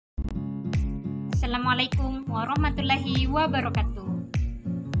Assalamualaikum warahmatullahi wabarakatuh.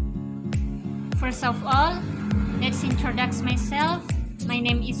 First of all, let's introduce myself. My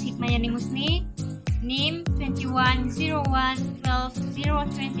name is Hikmayani Musni, NIM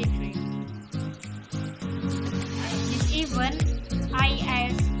 2101120023. This event, I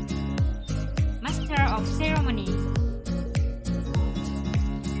as Master of Ceremony.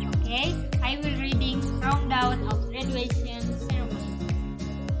 Okay, I will reading rundown of graduation ceremony.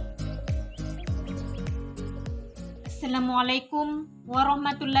 Assalamualaikum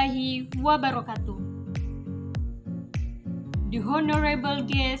warahmatullahi wabarakatuh. The honorable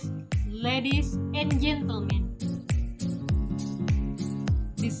guests, ladies and gentlemen.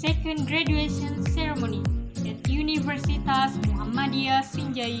 The second graduation ceremony at Universitas Muhammadiyah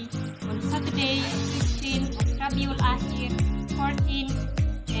Sinjai on Saturday 15 of Rabiul Akhir 14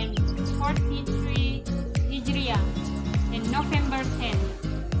 and 43 Hijriah and November 10.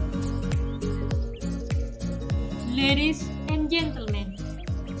 Ladies and gentlemen,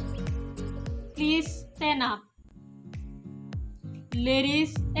 please stand up.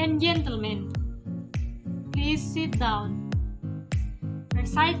 Ladies and gentlemen, please sit down.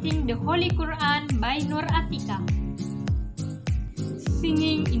 Reciting the Holy Quran by Nur Atika.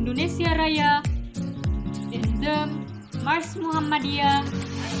 Singing Indonesia Raya and the Mars Muhammadiyah,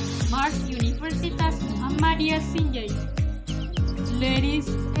 Mars Universitas Muhammadiyah Sinjai. Ladies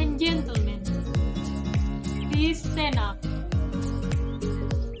and gentlemen, please stand up.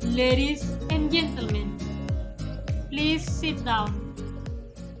 Ladies and gentlemen, please sit down.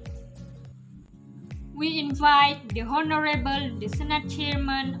 We invite the Honorable the Senate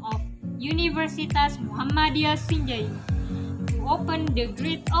Chairman of Universitas Muhammadiyah Sinjai to open the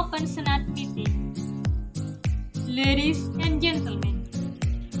Great Open Senate meeting. Ladies and gentlemen,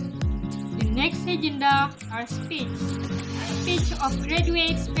 the next agenda are speech of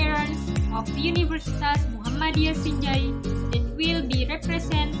graduates parents of Universitas Muhammadiyah Sinjai that will be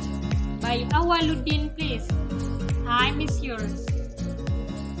represented by Awaluddin, please. Time is yours.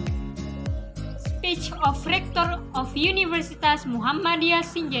 Speech of Rector of Universitas Muhammadiyah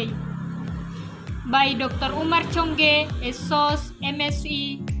Sinjai by Dr. Umar Chongge, SOS,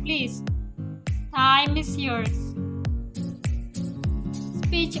 MSc, please. Time is yours.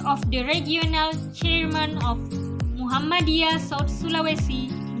 Speech of the Regional Chairman of Muhammadiyah South Sulawesi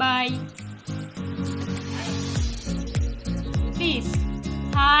by, please.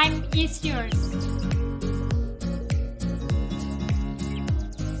 Time is yours.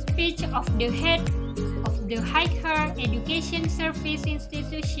 Speech of the head of the Higher Education Service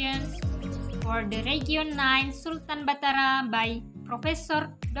Institutions for the Region 9 Sultan Batara by Professor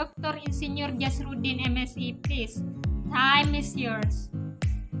Dr. Insinyur Jasruddin MSc, please. Time is yours.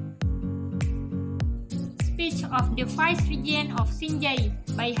 Speech of the Vice Regent of Sinjai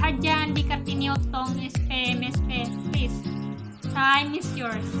by Haja Andi Kartini Otong, SP, MSP, please. Time is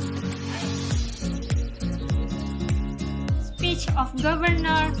yours. Speech of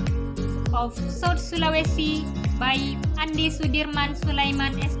Governor of South Sulawesi by Andi Sudirman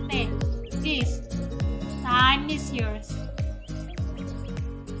Sulaiman ST. Please, time is yours.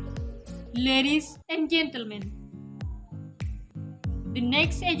 Ladies and gentlemen, the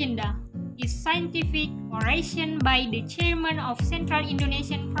next agenda is scientific oration by the Chairman of Central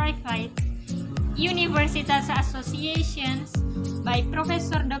Indonesian Private Universitas Associations by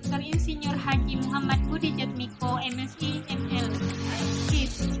Professor Dr. Insinyur Haji Muhammad Budi Jatmiko, MSc, ML.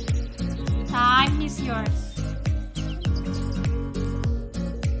 Please, time is yours.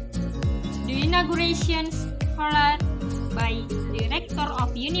 The inauguration followed by the Rector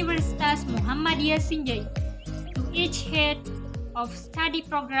of Universitas Muhammadiyah Sinjai to each head of study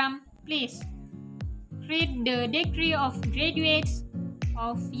program, please. Read the decree of graduates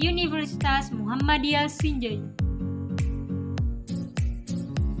of Universitas Muhammadiyah Sinjai.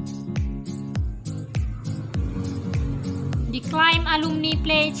 Decline alumni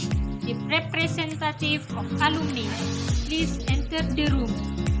pledge. The representative of alumni, please enter the room.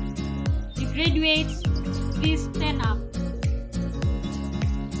 The graduates, please stand up.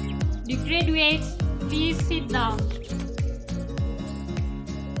 The graduates, please sit down.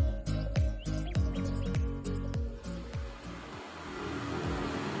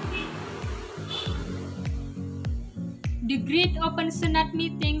 The Great Open Senate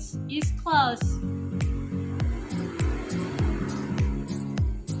meetings is closed.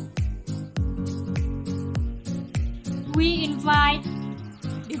 We invite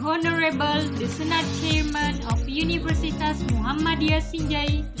the Honorable the Senate Chairman of Universitas Muhammadiyah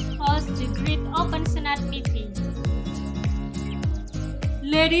Sinjai to host the Great Open Senate meeting.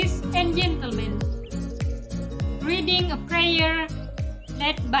 Ladies and gentlemen, reading a prayer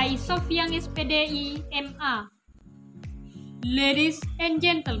led by Sofyan SPDI MA. Ladies and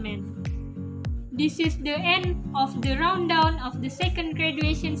gentlemen, this is the end of the rundown of the second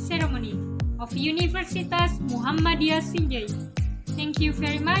graduation ceremony of Universitas Muhammadiyah Sinjai. Thank you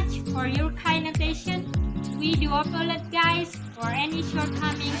very much for your kind attention. We do apologize for any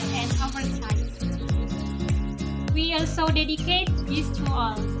shortcomings and oversights. We also dedicate this to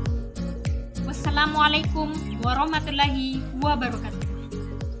all. Wassalamualaikum warahmatullahi wabarakatuh.